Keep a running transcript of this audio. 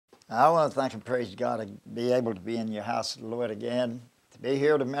I want to thank and praise God to be able to be in your house of the Lord again, to be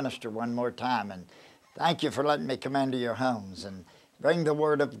here to minister one more time. And thank you for letting me come into your homes and bring the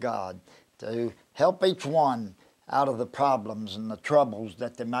Word of God to help each one out of the problems and the troubles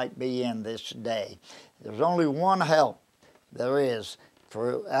that they might be in this day. There's only one help there is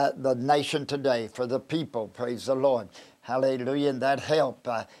for the nation today, for the people, praise the Lord. Hallelujah. And that help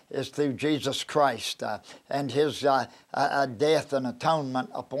is through Jesus Christ and His death and atonement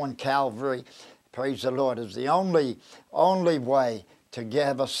upon Calvary. Praise the Lord. Is the only way to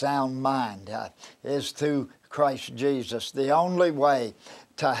have a sound mind is through Christ Jesus. The only way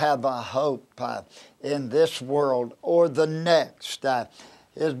to have a hope in this world or the next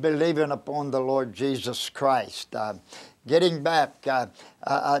is believing upon the Lord Jesus Christ. Getting back to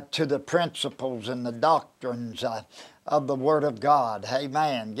the principles and the doctrines of the Word of God.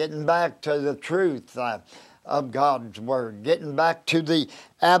 Amen. Getting back to the truth of God's Word. Getting back to the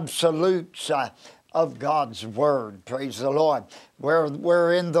absolutes of God's Word. Praise the Lord.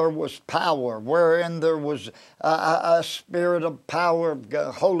 Wherein there was power, wherein there was a spirit of power,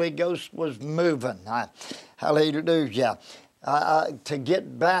 the Holy Ghost was moving. Hallelujah. To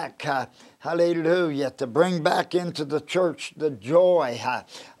get back, hallelujah, to bring back into the church the joy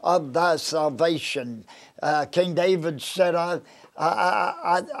of thy salvation. King David said, I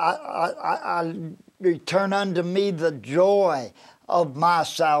return unto me the joy of my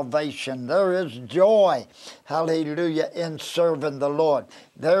salvation. There is joy, hallelujah, in serving the Lord.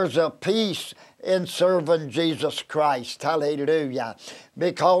 There's a peace in serving Jesus Christ, hallelujah,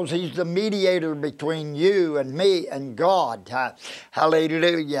 because He's the mediator between you and me and God,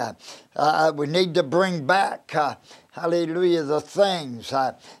 hallelujah. We need to bring back, hallelujah, the things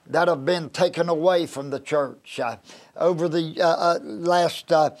that have been taken away from the church over the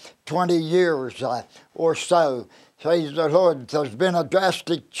last 20 years or so. Praise the Lord. There's been a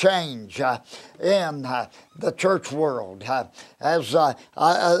drastic change in the church world as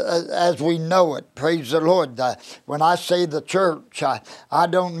we know it. Praise the Lord. When I say the church, I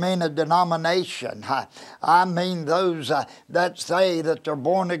don't mean a denomination. I mean those that say that they're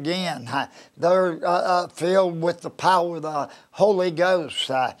born again. They're filled with the power of the Holy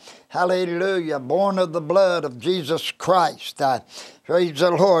Ghost. Hallelujah. Born of the blood of Jesus Christ. Praise the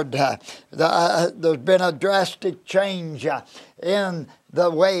Lord. There's been a drastic change in the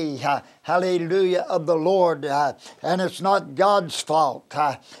way, hallelujah, of the Lord. And it's not God's fault.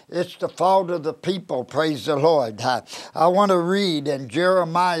 It's the fault of the people. Praise the Lord. I want to read in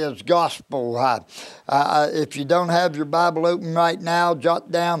Jeremiah's Gospel. If you don't have your Bible open right now,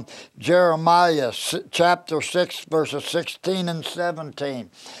 jot down Jeremiah chapter 6, verses 16 and 17.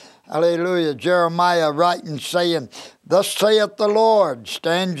 Hallelujah. Jeremiah writing, saying, Thus saith the Lord,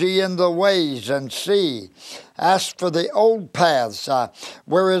 stand ye in the ways and see. Ask for the old paths,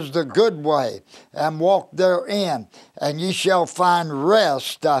 where is the good way, and walk therein, and ye shall find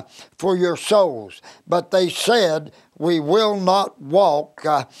rest for your souls. But they said, we will not walk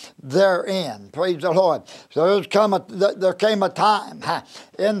therein. Praise the Lord. So there came a time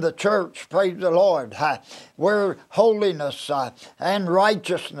in the church, praise the Lord, where holiness and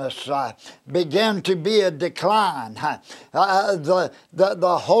righteousness began to be a decline.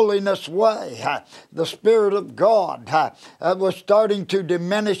 The holiness way, the Spirit of God was starting to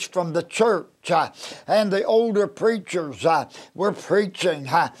diminish from the church. And the older preachers were preaching,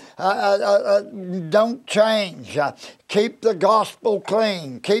 don't change. Keep the gospel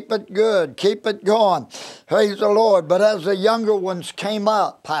clean. Keep it good. Keep it going. Praise the Lord. But as the younger ones came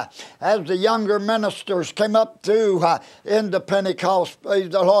up, as the younger ministers came up through into Pentecost, praise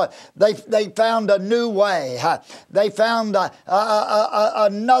the Lord, they found a new way. They found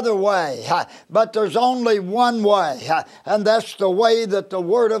another way. But there's only one way, and that's the way that the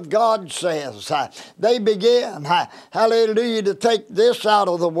Word of God says. They began, hallelujah, to take this out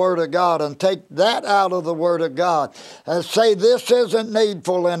of the Word of God and take that out of the Word of God. And say this isn't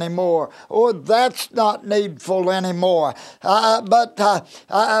needful anymore, or that's not needful anymore. But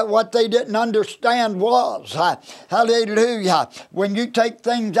what they didn't understand was, hallelujah, when you take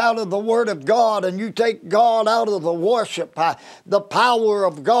things out of the Word of God and you take God out of the worship, the power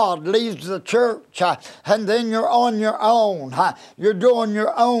of God leaves the church, and then you're on your own. You're doing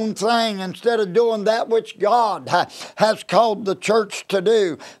your own thing instead of doing that which God has called the church to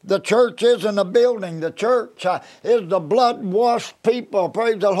do. The church isn't a building. The church is the blood-washed people,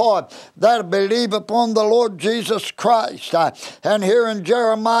 praise the Lord, that believe upon the Lord Jesus Christ. And here in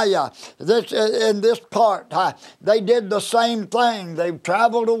Jeremiah, in this part, they did the same thing. They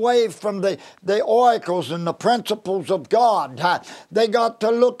traveled away from the oracles and the principles of God. They got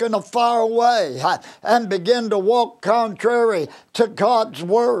to looking far away and begin to walk contrary to God's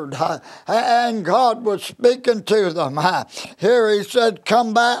word. And God was speaking to them. Here he said,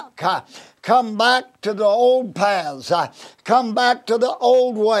 come back. Come back to the old paths. Come back to the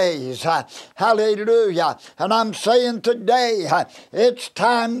old ways. Hallelujah. And I'm saying today, it's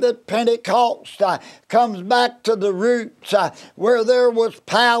time that Pentecost comes back to the roots where there was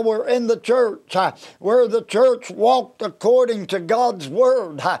power in the church, where the church walked according to God's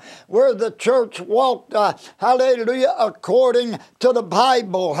word, where the church walked, hallelujah, according to the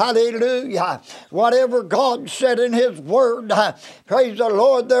Bible. Hallelujah. Whatever God said in his word, praise the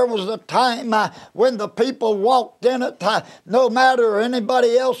Lord, there was a time when the people walked in it, no matter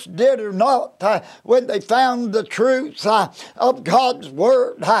anybody else did or not, when they found the truth of God's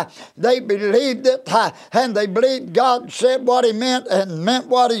word, they believed it, and they believed God said what he meant and meant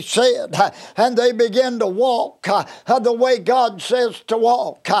what he said, and they began to walk the way God says to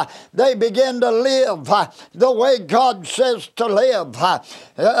walk. They begin to live the way God says to live.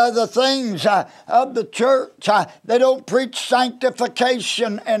 The things of the church, they don't preach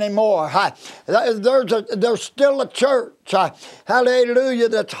sanctification anymore. There's still a church, hallelujah,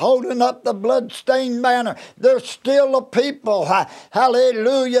 that's holding up the bloodstained banner. There's still a people,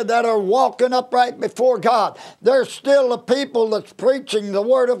 hallelujah, that are walking upright before God. There's still a people that's preaching the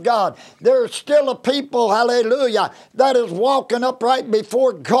word of God. There's still a people, hallelujah, that is walking upright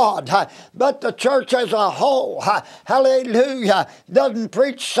before God. But the church as a whole, hallelujah, doesn't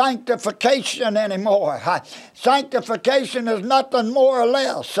preach sanctification anymore. Sanctification is nothing more or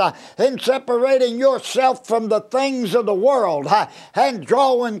less in separating yourself from the things of the world and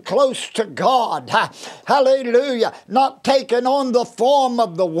drawing close to God. Hallelujah. Not taking on the form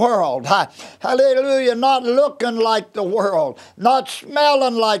of the world. Hallelujah. Not looking like the world. Not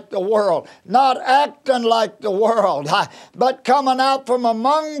smelling like the world. Not acting like the world. But coming out from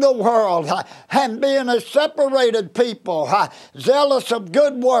among the world and being a separated people. Zealous of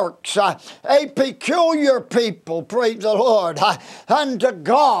good works. A peculiar people. Praise the Lord. Unto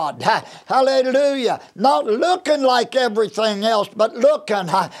God. Hallelujah. Not looking like everything else, but looking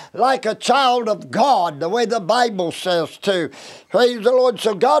like a child of God, the way the Bible says to. Praise the Lord.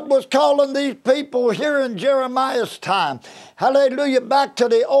 So God was calling these people here in Jeremiah's time, hallelujah, back to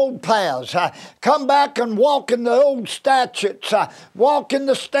the old paths. Come back and walk in the old statutes. Walk in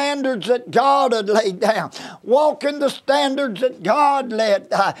the standards that God had laid down. Walk in the standards that God led.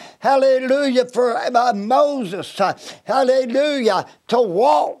 Hallelujah, for Moses. Hallelujah, to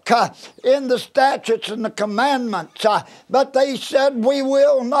walk in the statutes and the commandments. But they said, we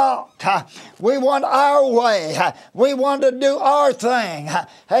will not. We want our way. We want to do our thing.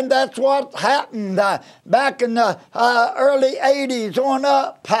 And that's what happened back in the early 80s on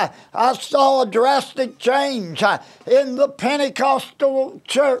up. I saw a drastic change in the Pentecostal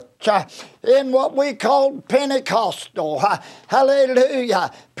church. In what we call Pentecostal.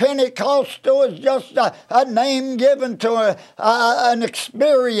 Hallelujah. Pentecostal is just a name given to an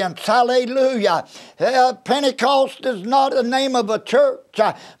experience. Hallelujah. Pentecost is not the name of a church,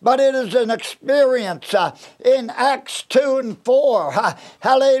 but it is an experience in Acts 2 and 4.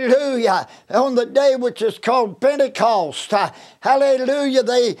 Hallelujah. On the day which is called Pentecost. Hallelujah.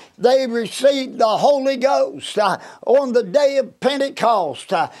 They received the Holy Ghost on the day of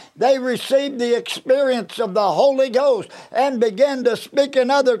Pentecost. They received the experience of the Holy Ghost and began to speak in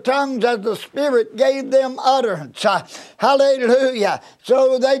other tongues as the Spirit gave them utterance. Hallelujah.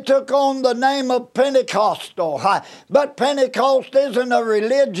 So they took on the name of Pentecostal. But Pentecost isn't a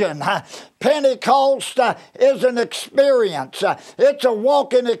religion. Pentecost is an experience. It's a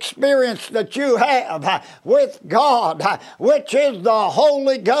walking experience that you have with God, which is the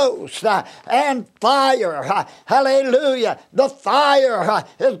Holy Ghost and fire. Hallelujah. The fire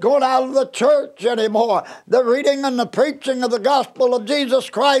is going out of the church anymore. The reading and the preaching of the gospel of Jesus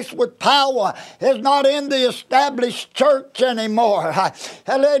Christ with power is not in the established church anymore.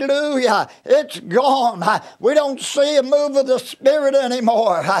 Hallelujah. It's gone. We don't see a move of the Spirit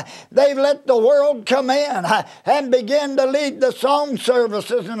anymore. They've let the world come in and begin to lead the song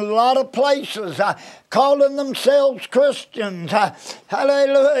services in a lot of places, calling themselves Christians.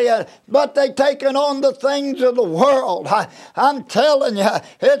 Hallelujah. But they've taken on the things of the world. I'm telling you,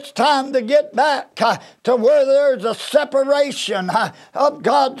 it's time to get back to where there's a separation of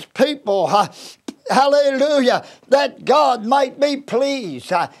God's people. Hallelujah. That God might be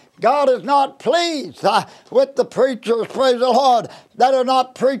pleased. God is not pleased with the preachers, praise the Lord, that are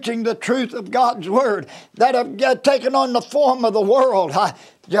not preaching the truth of God's word, that have taken on the form of the world.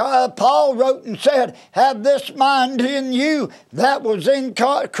 Paul wrote and said, have this mind in you that was in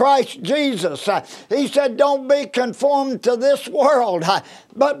Christ Jesus. He said, don't be conformed to this world,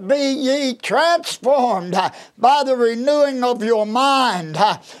 but be ye transformed by the renewing of your mind.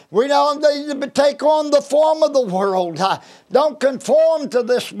 We don't need to take on the form of the world. Don't conform to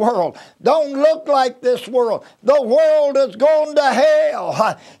this world. Don't look like this world. The world is going to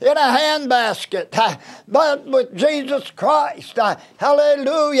hell in a handbasket. But with Jesus Christ,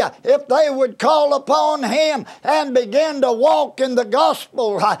 hallelujah, if they would call upon Him and begin to walk in the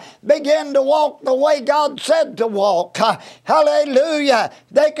gospel, begin to walk the way God said to walk, hallelujah,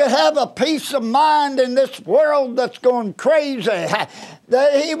 they could have a peace of mind in this world that's going crazy.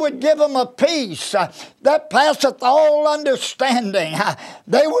 That He would give them a peace that passeth all understanding.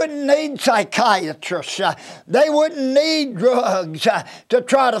 They wouldn't need psychiatrists. They wouldn't need drugs to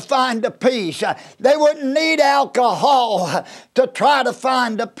try to find a peace. They wouldn't need alcohol to try to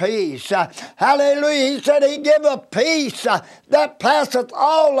find a peace. Hallelujah. He said He'd give a peace that passeth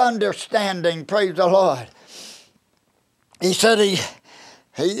all understanding. Praise the Lord. He said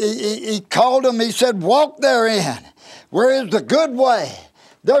He called them, He said, walk therein. Where is the good way?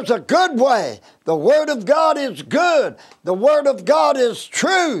 There's a good way. The Word of God is good. The Word of God is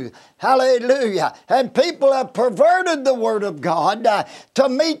true. Hallelujah. And people have perverted the Word of God to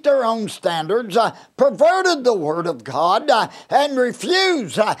meet their own standards, perverted the Word of God and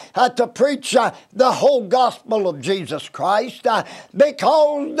refuse to preach the whole gospel of Jesus Christ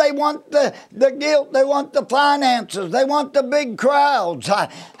because they want the guilt, they want the finances, they want the big crowds.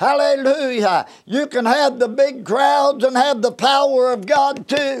 Hallelujah. You can have the big crowds and have the power of God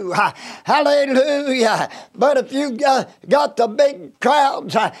too. Hallelujah. But if you got the big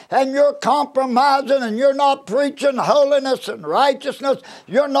crowds and you're compromising and you're not preaching holiness and righteousness,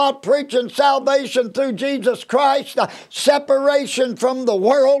 you're not preaching salvation through Jesus Christ, separation from the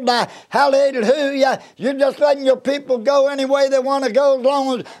world, hallelujah, you're just letting your people go any way they want to go, as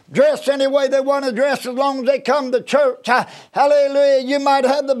long as dress any way they want to dress, as long as they come to church. Hallelujah. You might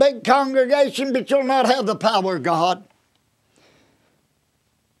have the big congregation, but you'll not have the power of God.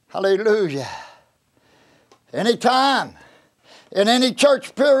 Hallelujah. Anytime, in any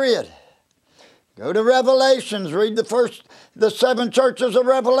church period, go to Revelations, read the 7 churches of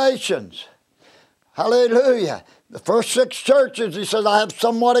Revelations. Hallelujah. The first 6 churches, he says, I have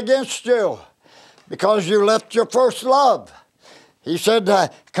somewhat against you because you left your first love. He said,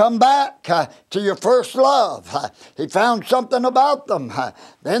 come back to your first love. He found something about them.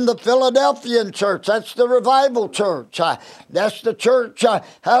 Then the Philadelphian church, that's the revival church. That's the church,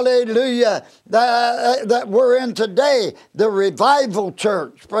 hallelujah, that we're in today, the revival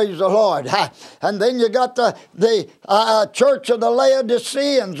church. Praise the Lord. And then you got the church of the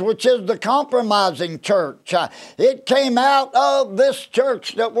Laodiceans, which is the compromising church. It came out of this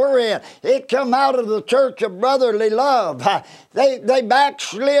church that we're in. It came out of the church of brotherly love. They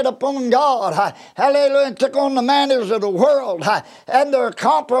backslid upon God, hallelujah, and took on the manners of the world, and they're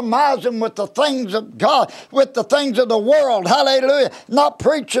compromising with the things of God, with the things of the world, hallelujah, not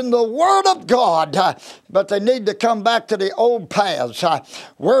preaching the Word of God, but they need to come back to the old paths.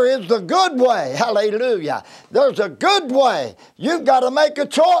 Where is the good way? Hallelujah. There's a good way. You've got to make a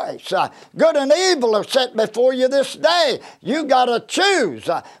choice. Good and evil are set before you this day. You've got to choose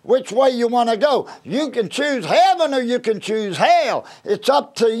which way you want to go. You can choose heaven or you can choose hell. It's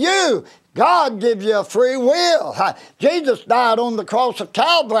up to you. God gives you a free will. Jesus died on the cross of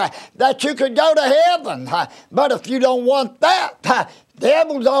Calvary that you could go to heaven. But if you don't want that, the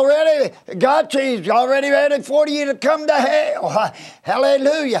devil's already got you. He's already ready for you to come to hell.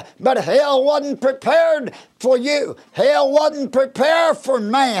 Hallelujah. But hell wasn't prepared for you. Hell wasn't prepared for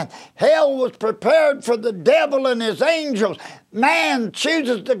man. Hell was prepared for the devil and his angels. Man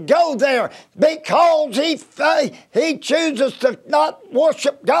chooses to go there because he chooses to not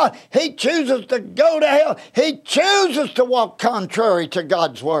worship God. He chooses to go to hell. He chooses to walk contrary to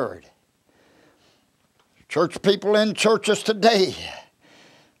God's word. Church people in churches today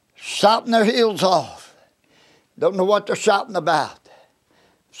shouting their heels off. Don't know what they're shouting about.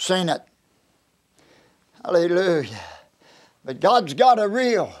 Seen it. Hallelujah. But God's got a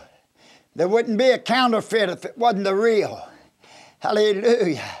real. There wouldn't be a counterfeit if it wasn't the real.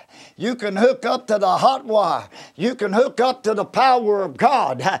 Hallelujah. You can hook up to the hot wire. You can hook up to the power of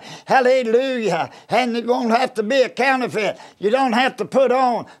God. Hallelujah. And it won't have to be a counterfeit. You don't have to put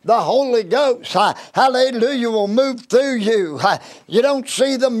on the Holy Ghost. Hallelujah will move through you. You don't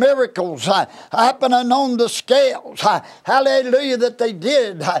see the miracles happening on the scales. Hallelujah, that they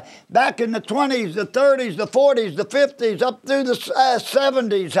did back in the 20s, the 30s, the 40s, the 50s, up through the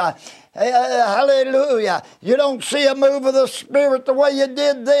 70s. Hallelujah. You don't see a move of the Spirit the way you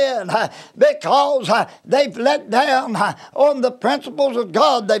did then because they've let down on the principles of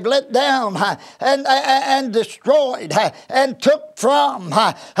God. They've let down and destroyed and took from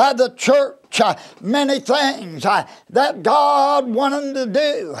the church many things that God wanted to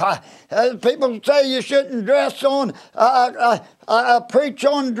do. People say you shouldn't dress on, preach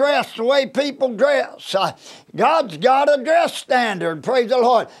on dress the way people dress. God's got a dress standard, praise the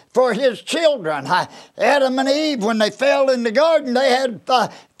Lord, for His children. Adam and Eve, when they fell in the garden, they had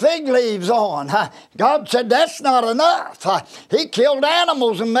fig leaves on. God said that's not enough. He killed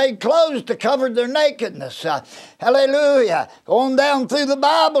animals and made clothes to cover their nakedness. Hallelujah. On down through the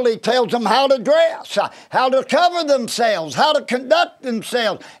Bible, He tells them how to dress, how to cover themselves, how to conduct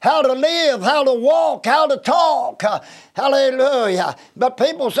themselves, how to live, how to walk, how to talk. Hallelujah. But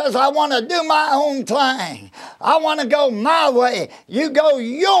people says, I want to do my own thing. I want to go my way. You go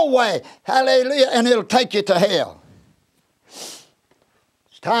your way. Hallelujah. And it'll take you to hell.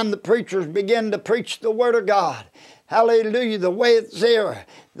 It's time the preachers begin to preach the Word of God. Hallelujah. The way it's there.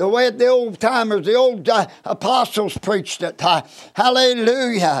 The way the old timers, the old apostles preached it.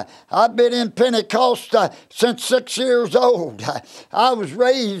 Hallelujah. I've been in Pentecost since 6 years old. I was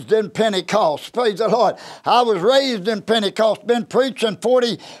raised in Pentecost. Praise the Lord. I was raised in Pentecost. Been preaching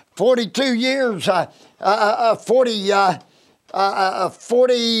 42 years.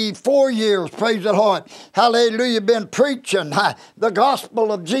 44 years, praise the Lord. Hallelujah, been preaching the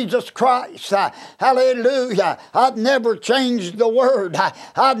gospel of Jesus Christ. Hallelujah. I've never changed the word.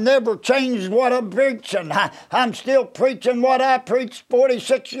 I've never changed what I'm preaching. I'm still preaching what I preached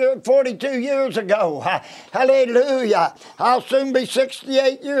 42 years ago. Hallelujah. I'll soon be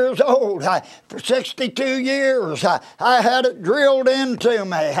 68 years old. For 62 years, I had it drilled into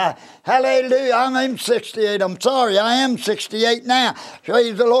me. Hallelujah. I'm 68. I'm sorry. I am 68 now.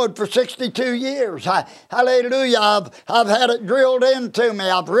 Praise the Lord, for 62 years. Hallelujah. I've had it drilled into me.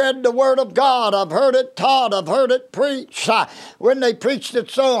 I've read the Word of God. I've heard it taught. I've heard it preached. When they preached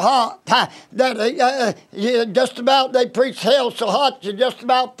it so hot that they preached hell so hot you just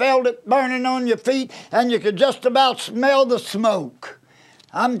about felt it burning on your feet and you could just about smell the smoke.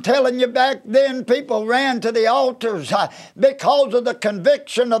 I'm telling you, back then people ran to the altars because of the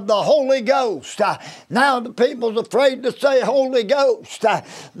conviction of the Holy Ghost. Now the people's afraid to say Holy Ghost.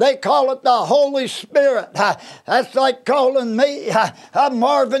 They call it the Holy Spirit. That's like calling me a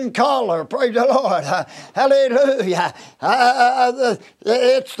Marvin caller. Praise the Lord. Hallelujah.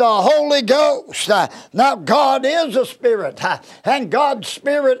 It's the Holy Ghost. Now God is a spirit, and God's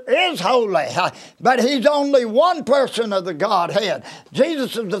Spirit is holy, but He's only one person of the Godhead. Jesus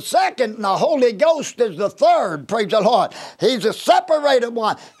is the second, and the Holy Ghost is the third. Praise the Lord. He's a separated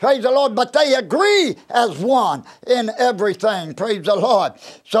one. Praise the Lord. But they agree as one in everything. Praise the Lord.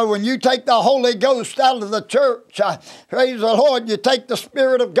 So when you take the Holy Ghost out of the church, praise the Lord, you take the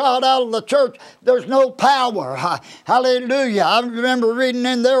Spirit of God out of the church, there's no power. Hallelujah. I remember reading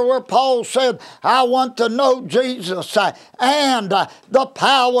in there where Paul said, I want to know Jesus and the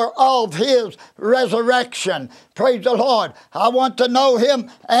power of His resurrection. Praise the Lord. I want to know Him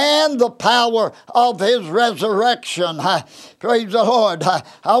and the power of His resurrection. Praise the Lord.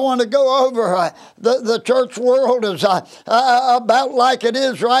 I want to go over the church world is about like it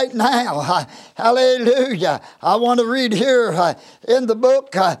is right now. Hallelujah. I want to read here in the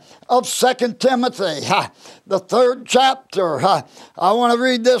book of 2 Timothy, the 3rd chapter. I want to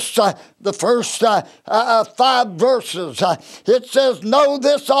read this, the first 5 verses. It says, know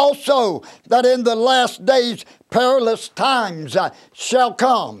this also, that in the last days perilous times shall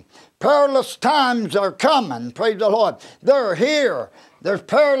come. Perilous times are coming, praise the Lord. They're here. There's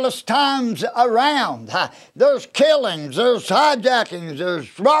perilous times around. There's killings, there's hijackings,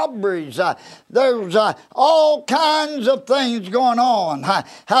 there's robberies, there's all kinds of things going on.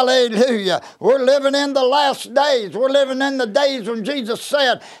 Hallelujah. We're living in the last days. We're living in the days when Jesus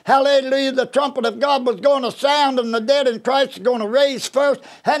said, hallelujah, the trumpet of God was going to sound and the dead in Christ are going to raise first,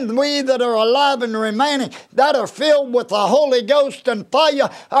 and we that are alive and remaining, that are filled with the Holy Ghost and fire,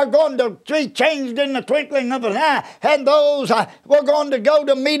 are going to be changed in the twinkling of an eye, and those we're going to go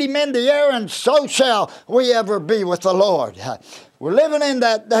to meet Him in the air, and so shall we ever be with the Lord. We're living in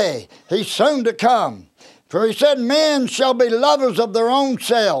that day. He's soon to come. For he said, men shall be lovers of their own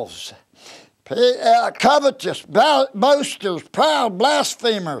selves, covetous, boasters, proud,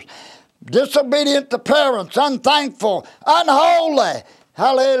 blasphemers, disobedient to parents, unthankful, unholy.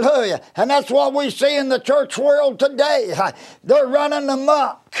 Hallelujah. And that's what we see in the church world today. They're running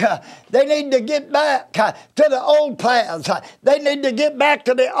amok. They need to get back to the old paths. They need to get back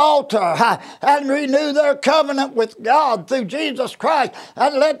to the altar and renew their covenant with God through Jesus Christ,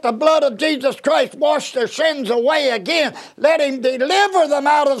 and let the blood of Jesus Christ wash their sins away again. Let Him deliver them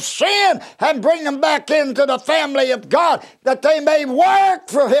out of sin and bring them back into the family of God, that they may work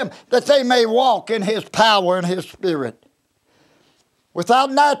for Him, that they may walk in His power and His Spirit.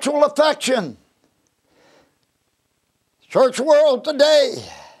 Without natural affection. Church world today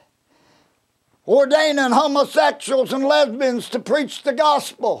ordaining homosexuals and lesbians to preach the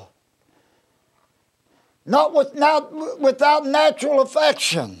gospel. Not without natural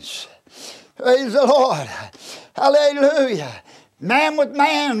affections. Praise the Lord. Hallelujah. Man with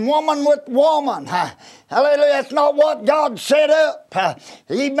man, woman with woman. Hallelujah. That's not what God set up.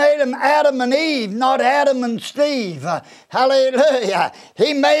 He made them Adam and Eve, not Adam and Steve. Hallelujah.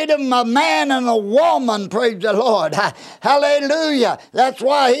 He made them a man and a woman, praise the Lord. Hallelujah. That's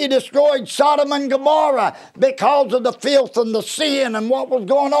why He destroyed Sodom and Gomorrah, because of the filth and the sin and what was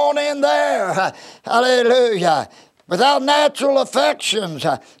going on in there. Hallelujah. Without natural affections,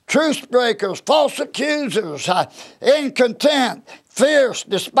 truce breakers, false accusers, incontent, fierce,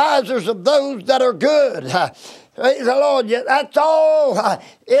 despisers of those that are good. Praise the Lord. That's all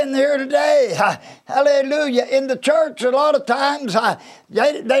in here today. Hallelujah. In the church, a lot of times,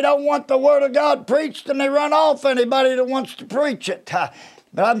 they don't want the Word of God preached, and they run off anybody that wants to preach it.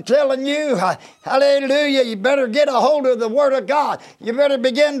 But I'm telling you, hallelujah, you better get a hold of the Word of God. You better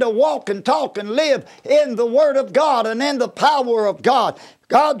begin to walk and talk and live in the Word of God and in the power of God.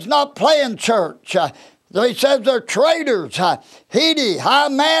 God's not playing church. He says they're traitors, heady,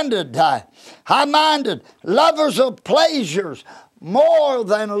 high-minded, lovers of pleasures, more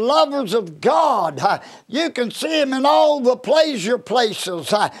than lovers of God. You can see them in all the pleasure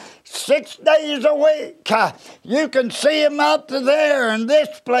places. 6 days a week. You can see them out to there and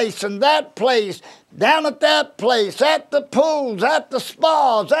this place and that place, down at that place, at the pools, at the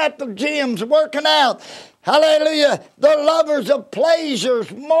spas, at the gyms, working out. Hallelujah. They're lovers of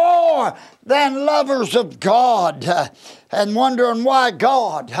pleasures more than lovers of God. And wondering why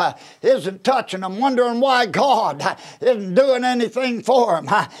God isn't touching them, wondering why God isn't doing anything for them.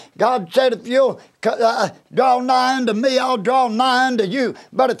 God said, if you'll draw nigh unto me, I'll draw nigh unto you.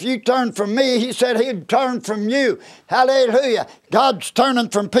 But if you turn from me, He said He'd turn from you. Hallelujah. God's turning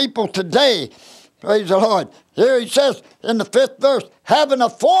from people today. Praise the Lord. Here He says in the 5th verse, having a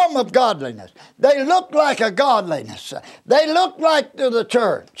form of godliness. They look like a godliness. They look like to the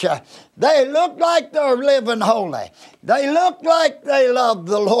church. They look like they're living holy. They look like they love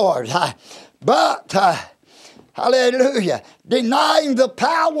the Lord. But, hallelujah, denying the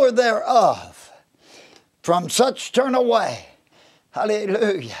power thereof, from such turn away.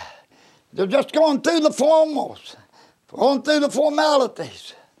 Hallelujah. They're just going through the formals, going through the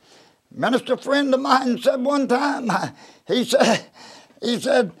formalities. Minister friend of mine said one time, he was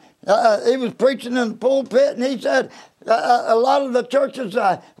preaching in the pulpit, and he said, a lot of the churches,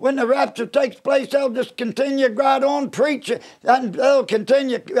 when the rapture takes place, they'll just continue right on preaching, and they'll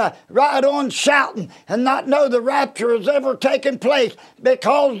continue right on shouting, and not know the rapture has ever taken place,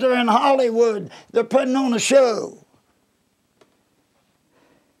 because they're in Hollywood. They're putting on a show.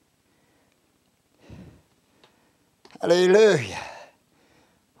 Hallelujah.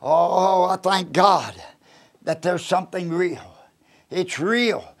 Oh, I thank God that there's something real. It's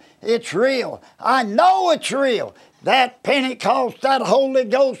real. It's real. I know it's real. That Pentecost, that Holy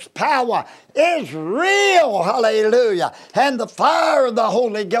Ghost power is real. Hallelujah. And the fire of the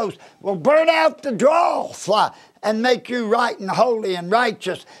Holy Ghost will burn out the dross and make you right and holy and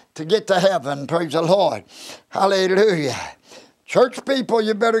righteous to get to heaven. Praise the Lord. Hallelujah. Church people,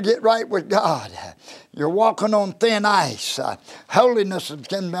 you better get right with God. You're walking on thin ice. Holiness is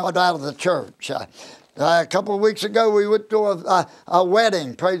getting out of the church. A couple of weeks ago, we went to a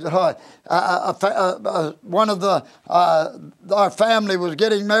wedding. Praise the Lord. One of our family was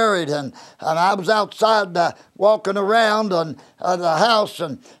getting married, and I was outside walking around the house,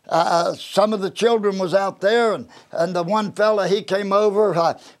 and some of the children was out there, and the one fella, he came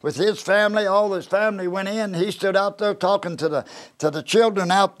over with his family. All his family went in. He stood out there talking to the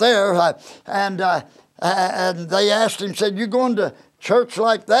children out there, and they asked him, said, "You going to church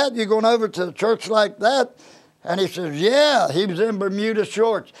like that? You going over to a church like that?" And he says, yeah, he was in Bermuda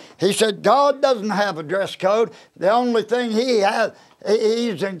shorts. He said, God doesn't have a dress code. The only thing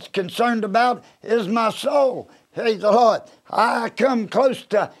he's concerned about is my soul. Praise the Lord. I come close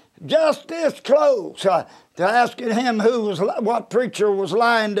to just this close to asking him what preacher was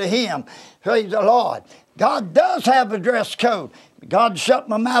lying to him. Praise the Lord. God does have a dress code. God shut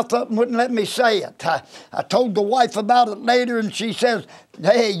my mouth up and wouldn't let me say it. I told the wife about it later, and she says,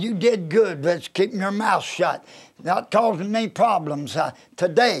 hey, you did good. Let's keep your mouth shut. Not causing me problems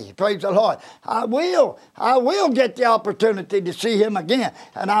today. Praise the Lord. I will get the opportunity to see him again.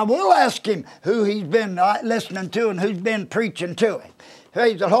 And I will ask him who he's been listening to and who's been preaching to him.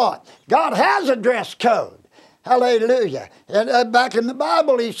 Praise the Lord. God has a dress code. Hallelujah. And back in the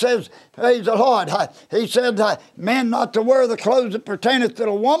Bible, he says, praise the Lord, he said, men not to wear the clothes that pertaineth to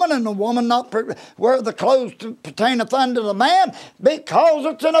the woman, and the woman not wear the clothes that pertaineth unto the man, because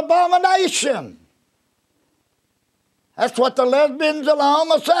it's an abomination. That's what the lesbians and the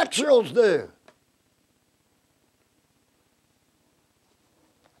homosexuals do.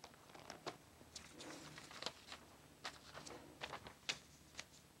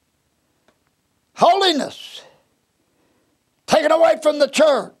 Holiness taken away from the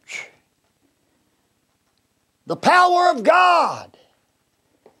church. The power of God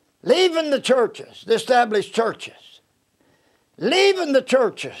leaving the churches, the established churches. Leaving the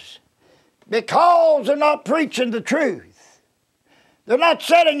churches because they're not preaching the truth. They're not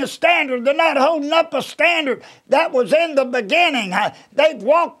setting a standard. They're not holding up a standard that was in the beginning. They've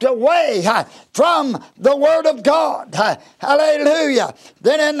walked away from the Word of God. Hallelujah.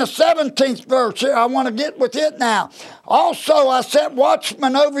 Then in the 17th verse here, I want to get with it now. Also I set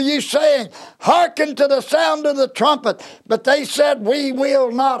watchmen over you, saying, hearken to the sound of the trumpet. But they said, we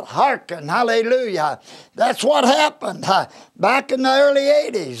will not hearken. Hallelujah. That's what happened back in the early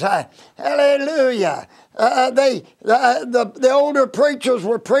 80s. Hallelujah. The older preachers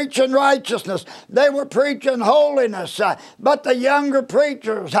were preaching righteousness. They were preaching holiness. But the younger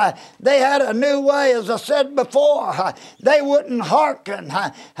preachers, they had a new way, as I said before. They wouldn't hearken.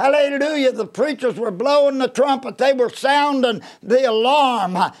 Hallelujah. The preachers were blowing the trumpet. They were sounding the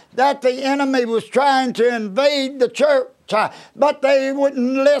alarm that the enemy was trying to invade the church. But they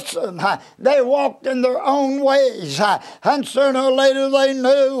wouldn't listen. They walked in their own ways. And sooner or later they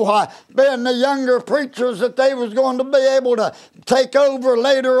knew, being the younger preachers, that they was going to be able to take over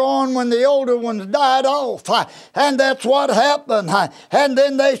later on when the older ones died off. And that's what happened. And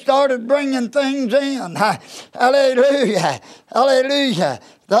then they started bringing things in. Hallelujah. Hallelujah.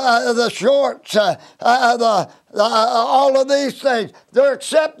 The shorts, all of these things, they're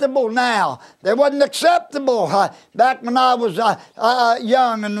acceptable now. They wasn't acceptable back when I was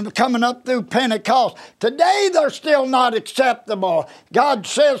young and coming up through Pentecost. Today they're still not acceptable. God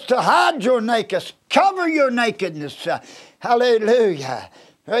says to hide your nakedness, cover your nakedness. Hallelujah.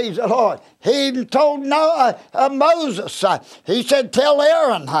 Praise the Lord. He even told Moses, he said, tell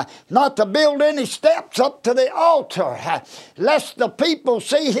Aaron not to build any steps up to the altar, lest the people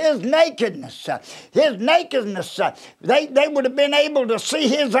see his nakedness. His nakedness, they would have been able to see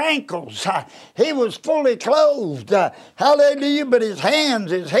his ankles. He was fully clothed. Hallelujah. But his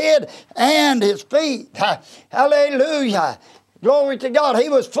hands, his head, and his feet. Hallelujah. Glory to God. He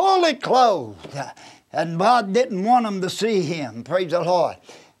was fully clothed. And God didn't want them to see him. Praise the Lord.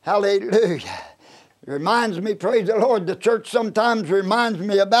 Hallelujah. It reminds me, praise the Lord, the church sometimes reminds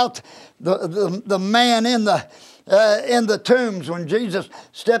me about the man in the tombs when Jesus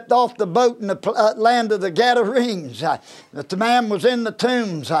stepped off the boat in the land of the Gadarenes. That the man was in the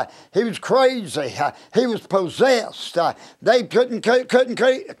tombs. He was crazy. He was possessed. They couldn't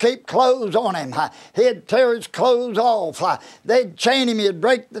keep clothes on him. He'd tear his clothes off. They'd chain him. He'd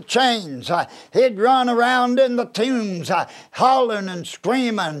break the chains. He'd run around in the tombs hollering and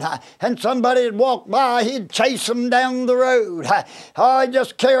screaming. And somebody would walk by. He'd chase them down the road. He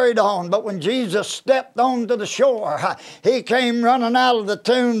just carried on. But when Jesus stepped onto the shore, he came running out of the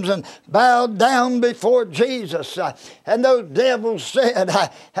tombs and bowed down before Jesus. And those devils said,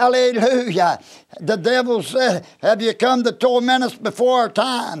 hallelujah. The devil said, have you come to torment us before our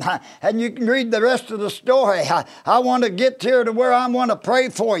time? And you can read the rest of the story. I want to get here to where I want to pray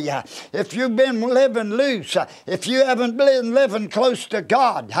for you. If you've been living loose, if you haven't been living close to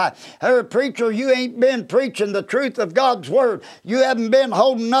God, or preacher, you ain't been preaching the truth of God's Word. You haven't been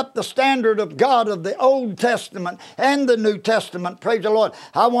holding up the standard of God of the Old Testament and the New Testament. Praise the Lord.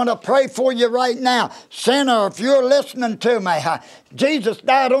 I want to pray for you right now. Sinner, if you're listening to me, Jesus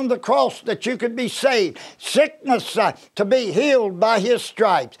died on the cross that you could be saved. Sickness to be healed by His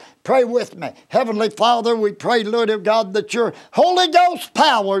stripes. Pray with me. Heavenly Father, we pray, Lord of God, that your Holy Ghost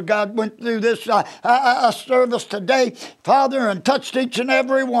power, God, went through this service today, Father, and touched each and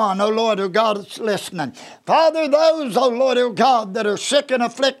every one, oh Lord of God, that's listening. Father, those, oh Lord of God, that are sick and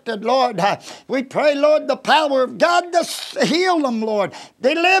afflicted, Lord, we pray, Lord, the power of God to heal them, Lord.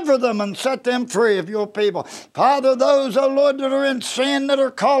 Deliver them and set them free of your people. Father, those, oh Lord, that are in sin, that are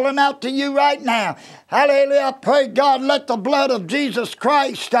calling out to you right now. Hallelujah. I pray, God, let the blood of Jesus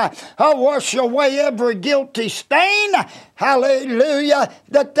Christ wash away every guilty stain. Hallelujah.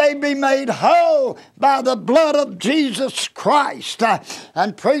 That they be made whole by the blood of Jesus Christ.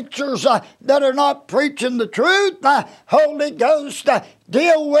 And preachers that are not preaching the truth, Holy Ghost,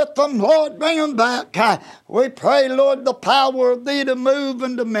 deal with them, Lord. Bring them back. We pray, Lord, the power of thee to move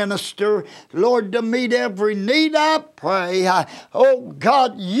and to minister. Lord, to meet every need, I pray. Oh,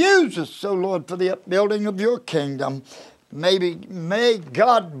 God, use us, oh Lord, for the upbuilding of your kingdom. May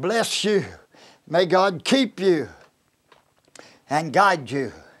God bless you. May God keep you and guide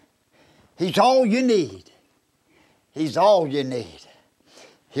you. He's all you need. He's all you need.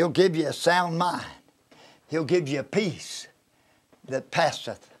 He'll give you a sound mind. He'll give you a peace that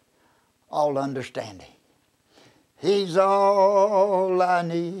passeth all understanding. He's all I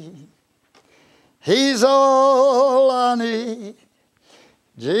need. He's all I need.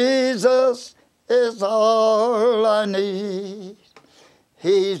 Jesus is all I need.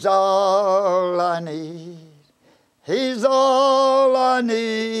 He's all I need. He's all I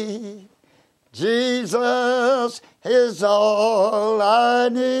need. Jesus is all I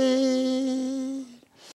need.